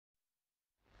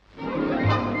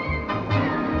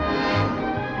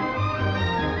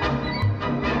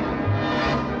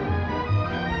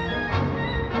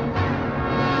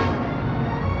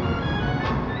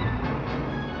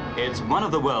It's one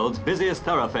of the world's busiest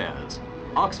thoroughfares,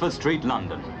 Oxford Street,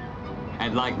 London.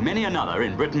 And like many another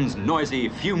in Britain's noisy,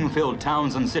 fume-filled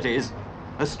towns and cities,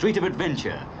 a street of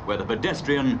adventure where the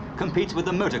pedestrian competes with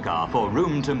the motor car for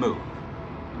room to move.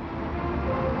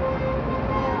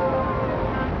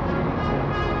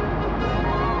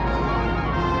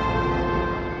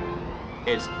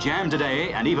 It's jam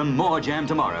today and even more jam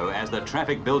tomorrow as the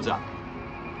traffic builds up.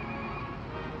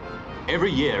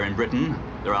 Every year in Britain,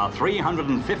 there are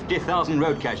 350,000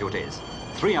 road casualties,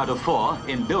 3 out of 4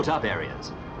 in built-up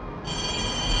areas.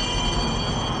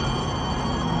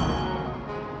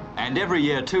 And every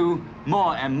year, too,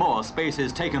 more and more space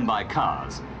is taken by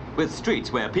cars, with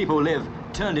streets where people live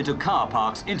turned into car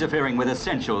parks interfering with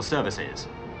essential services.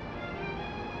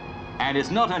 And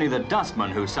it's not only the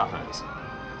dustman who suffers.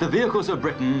 The vehicles of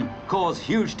Britain cause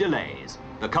huge delays,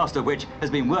 the cost of which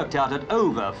has been worked out at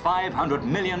over £500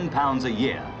 million a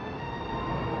year.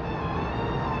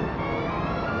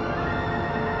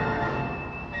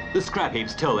 The scrap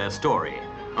heaps tell their story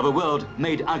of a world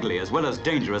made ugly as well as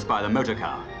dangerous by the motor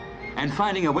car. And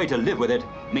finding a way to live with it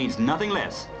means nothing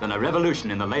less than a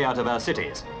revolution in the layout of our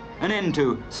cities, an end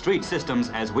to street systems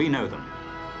as we know them.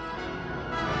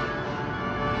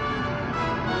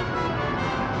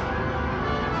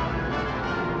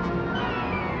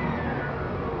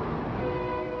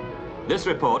 This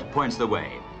report points the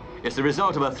way. It's the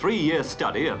result of a 3-year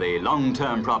study of the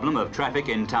long-term problem of traffic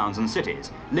in towns and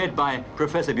cities, led by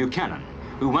Professor Buchanan,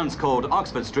 who once called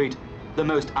Oxford Street the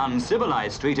most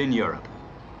uncivilized street in Europe.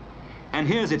 And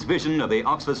here's its vision of the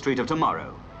Oxford Street of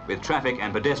tomorrow, with traffic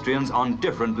and pedestrians on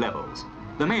different levels.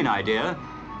 The main idea,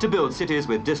 to build cities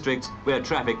with districts where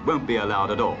traffic won't be allowed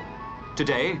at all.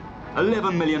 Today,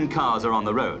 11 million cars are on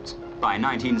the roads. By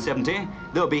 1970,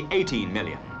 there'll be 18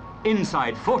 million.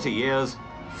 Inside 40 years,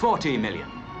 40 million.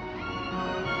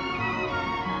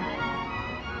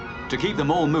 To keep them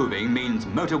all moving means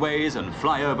motorways and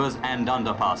flyovers and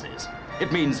underpasses.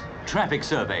 It means traffic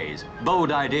surveys,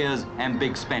 bold ideas and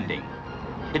big spending.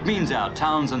 It means our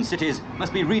towns and cities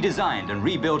must be redesigned and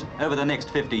rebuilt over the next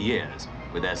 50 years,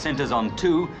 with their centres on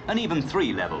 2 and even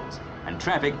 3 levels, and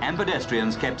traffic and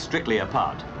pedestrians kept strictly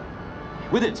apart.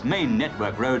 With its main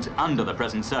network roads under the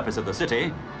present surface of the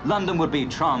city, London would be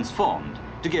transformed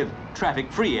to give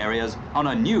traffic-free areas on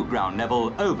a new ground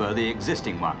level over the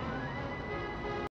existing one.